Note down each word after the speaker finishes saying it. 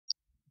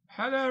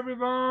Hello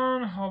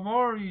everyone, how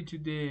are you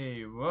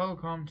today?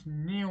 Welcome to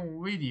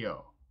new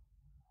video.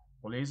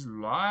 Please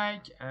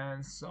like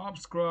and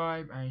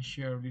subscribe and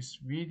share this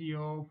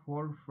video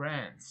for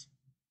friends.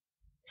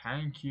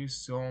 Thank you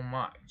so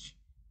much.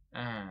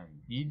 And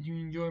did you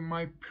enjoy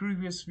my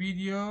previous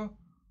video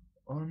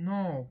or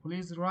no?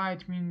 Please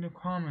write me in the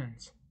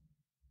comments.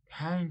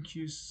 Thank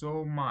you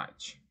so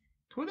much.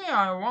 Today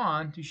I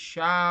want to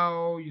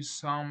show you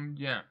some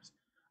gems.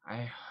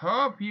 I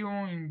hope you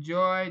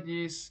enjoy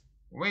this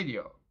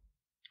video.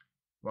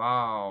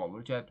 Wow,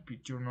 look at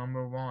picture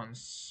number one.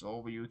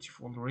 So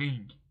beautiful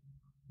ring.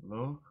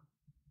 Look,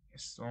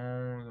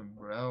 stones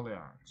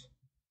brilliant.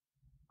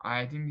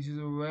 I think this is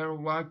a very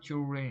lucky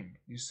ring.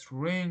 This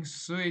ring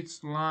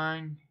suits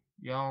line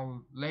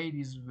young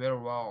ladies very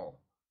well.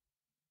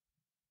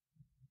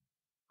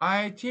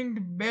 I think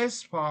the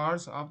best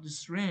parts of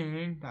this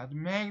ring that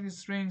make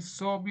this ring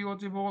so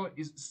beautiful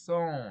is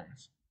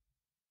stones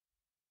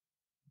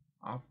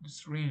of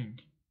this ring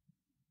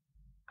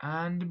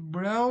and the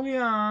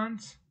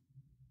brilliant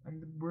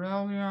and the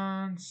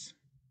brilliance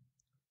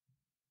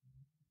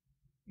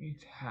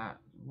it had.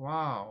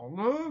 Wow,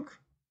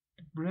 look,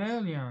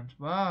 brilliant.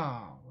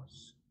 Wow,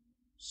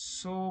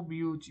 so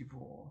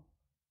beautiful.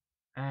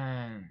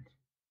 And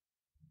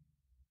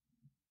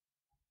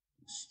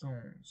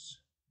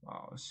stones.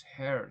 Wow, it's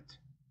heart.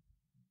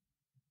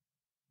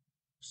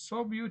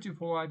 So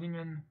beautiful, I think.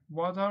 And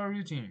what are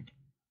you think?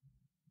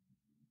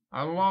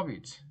 I love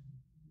it.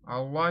 I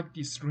like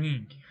this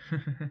ring.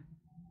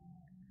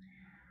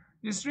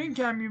 This ring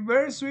can be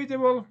very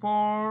suitable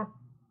for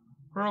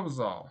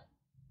proposal.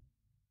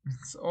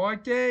 It's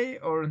okay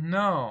or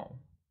no?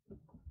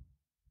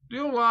 Do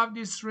you love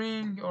this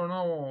ring or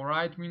no?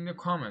 Write me in the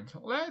comment.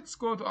 Let's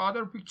go to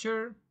other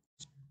picture.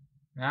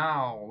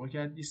 Now look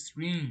at this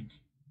ring.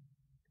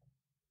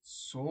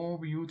 So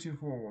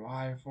beautiful.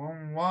 I fall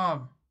in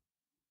love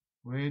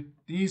with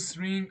this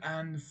ring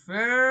and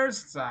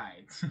first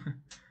sight.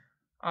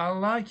 I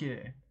like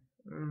it.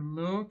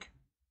 Look,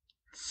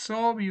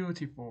 so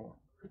beautiful.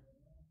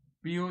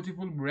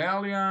 Beautiful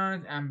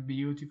brilliant and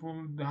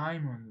beautiful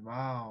diamond.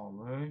 Wow,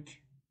 look.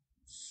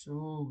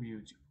 So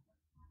beautiful.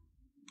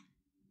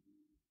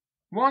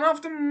 One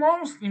of the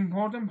most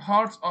important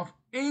parts of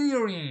any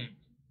ring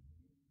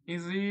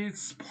is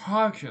its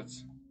pocket.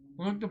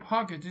 Look the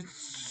pocket, it's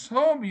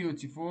so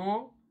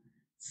beautiful.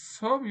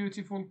 So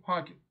beautiful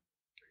pocket.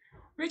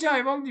 Which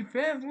I will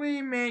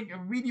definitely make a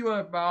video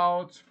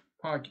about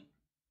pocket.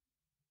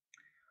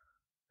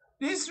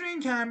 This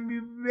ring can be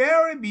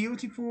very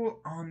beautiful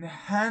on the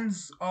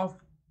hands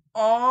of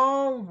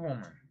all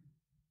women.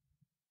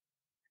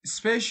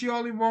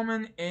 Especially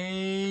women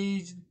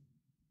aged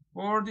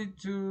 40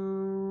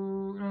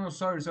 to no,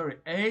 sorry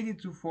 80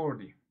 to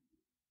 40.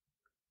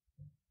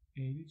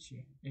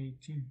 80,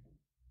 18.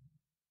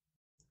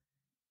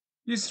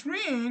 This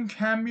ring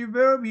can be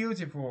very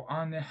beautiful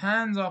on the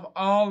hands of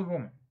all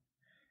women,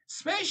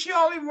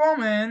 especially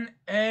women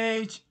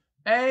aged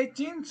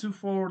 18 to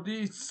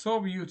 40. It's so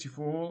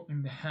beautiful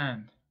in the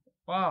hand.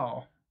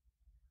 Wow,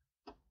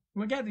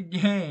 look at the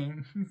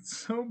game. It's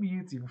so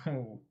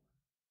beautiful.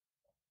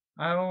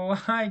 I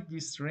like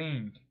this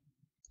ring.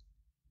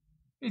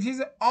 It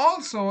is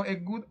also a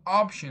good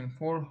option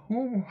for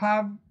who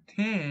have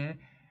thin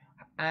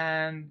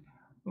and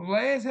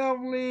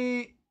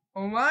relatively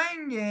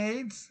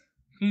elongated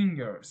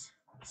fingers.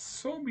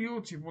 So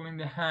beautiful in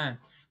the hand.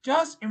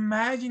 Just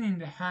imagine in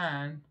the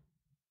hand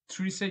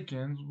 3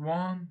 seconds.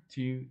 1,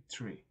 2,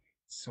 3.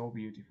 So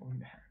beautiful in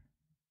the hand.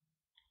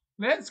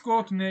 Let's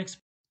go to next.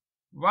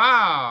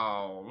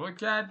 Wow,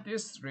 look at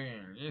this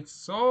ring. It's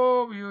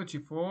so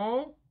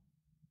beautiful.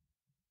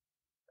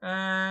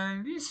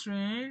 And this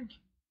ring,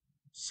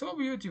 so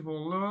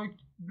beautiful. Look,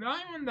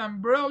 diamond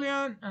and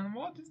brilliant. And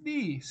what is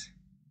this?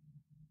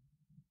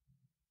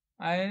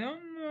 I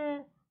don't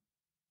know.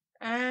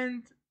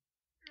 And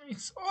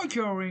it's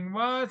occurring,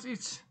 but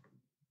it's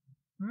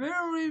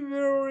very,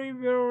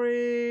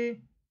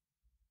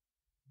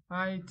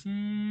 I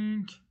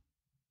think,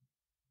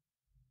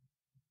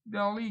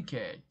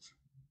 delicate.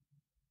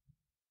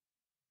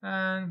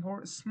 And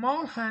for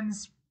small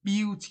hands,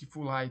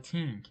 beautiful, I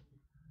think.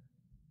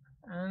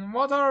 And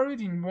what are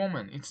it in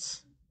woman?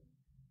 It's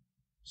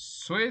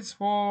sweet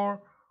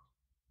for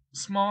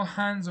small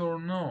hands or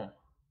no?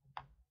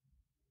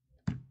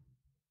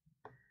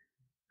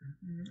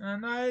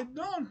 And I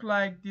don't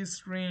like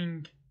this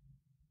ring.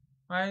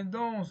 I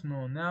don't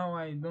know. Now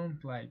I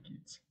don't like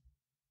it.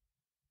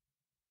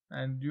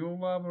 And do you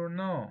love or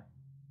no?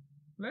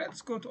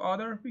 Let's go to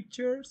other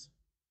pictures.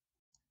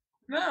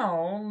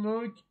 Now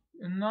look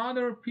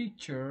another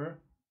picture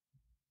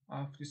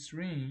of this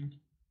ring.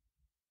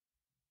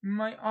 In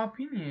my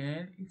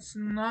opinion, it's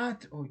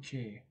not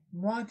okay.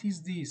 What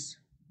is this?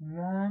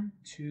 1,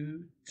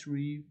 2,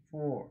 3,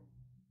 4.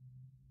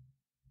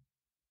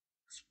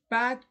 It's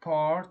bad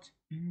part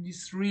in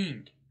this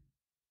ring.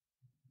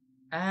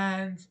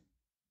 And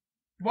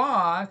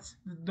what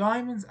the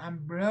diamonds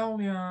and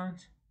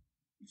brilliant,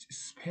 it's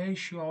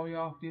especially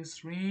of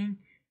this ring,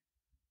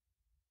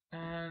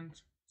 and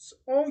It's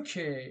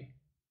okay.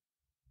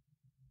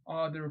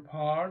 Other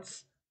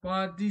parts,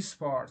 but these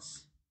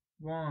parts.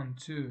 One,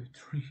 two,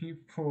 three,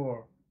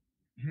 four.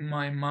 In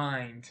my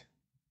mind.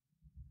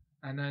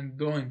 And I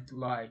don't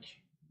like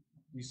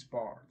this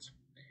part.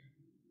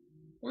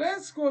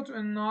 Let's go to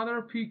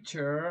another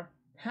picture.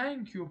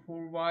 Thank you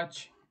for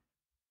watching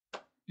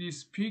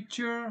this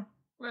picture.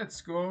 Let's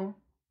go.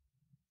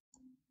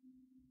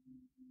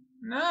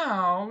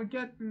 Now look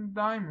at the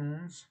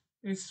diamonds.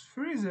 It's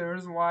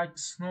freezers like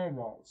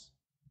snowballs.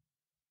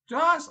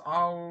 Just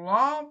I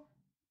love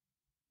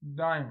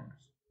diamonds.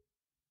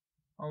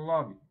 I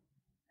love it.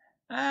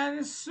 And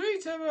it's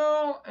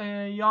suitable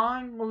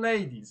young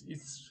ladies.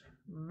 It's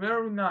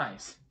very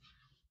nice.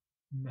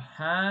 The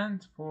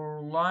hand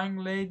for young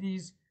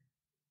ladies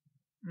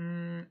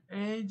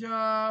age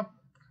of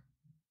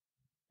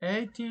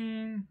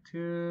 18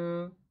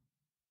 to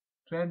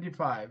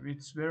 25.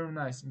 It's very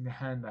nice in the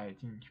hand, I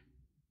think.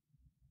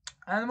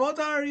 And what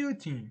are you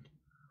think?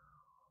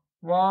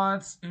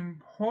 What's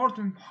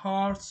important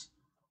parts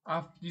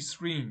of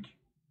this ring?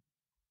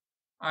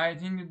 I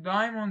think the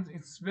diamond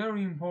is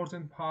very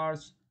important part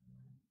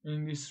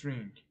in this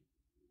ring.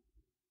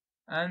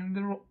 And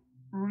the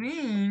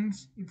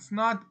rings, it's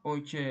not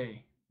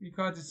okay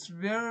because it's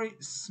very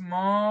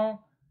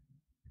small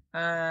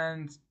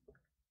and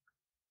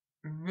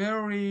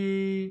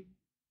very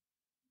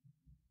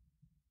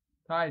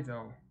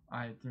title,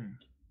 I think.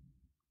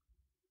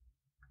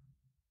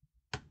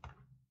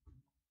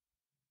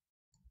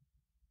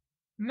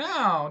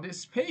 Now the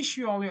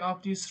specialty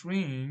of this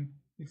ring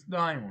is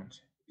diamond.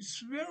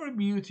 It's very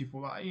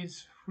beautiful. It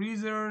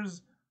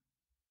freezes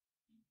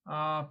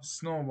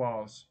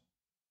snowballs.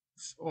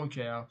 It's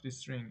okay of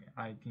this ring,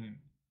 I think.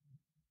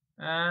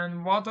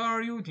 And what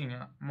are you think?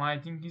 My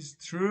think is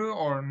true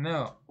or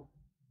no?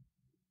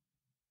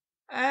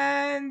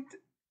 And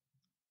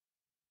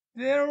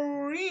the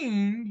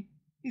ring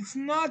is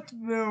not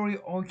very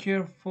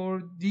okay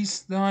for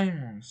these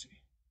diamonds.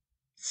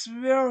 It's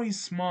very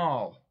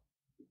small.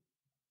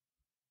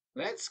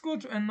 Let's go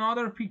to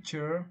another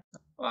picture.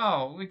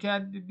 Wow, look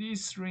at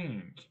this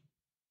ring.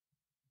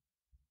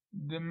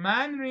 The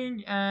man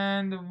ring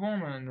and the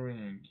woman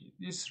ring.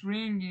 This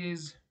ring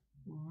is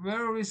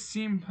very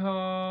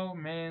simple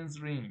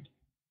man's ring.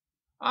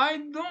 I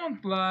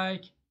don't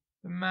like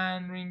the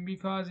man ring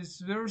because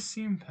it's very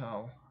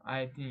simple,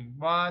 I think.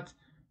 But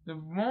the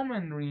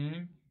woman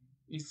ring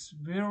is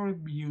very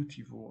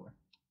beautiful.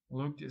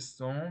 Look the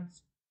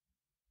stones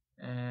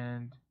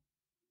and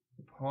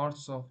the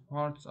parts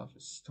of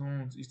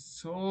stones.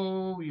 It's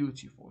so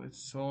beautiful.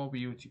 It's so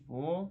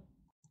beautiful.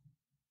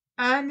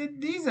 And the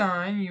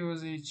design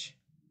usage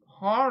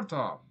part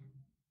of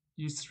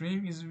this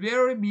ring is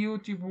very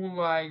beautiful,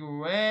 like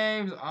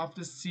waves of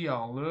the sea.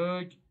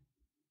 Look,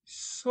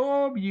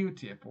 so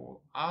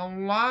beautiful. I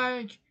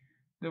like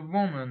the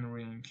woman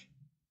ring.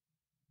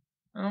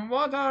 And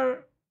what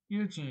are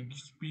you think?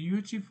 It's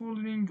beautiful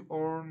ring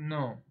or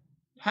no?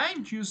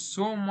 Thank you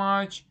so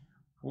much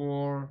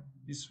for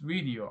this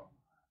video.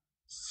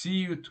 See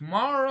you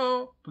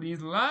tomorrow.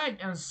 Please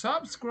like and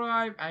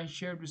subscribe and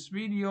share this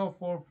video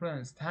for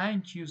friends.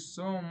 Thank you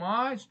so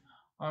much.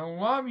 I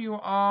love you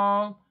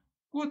all.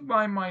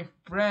 Goodbye, my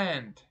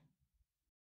friend.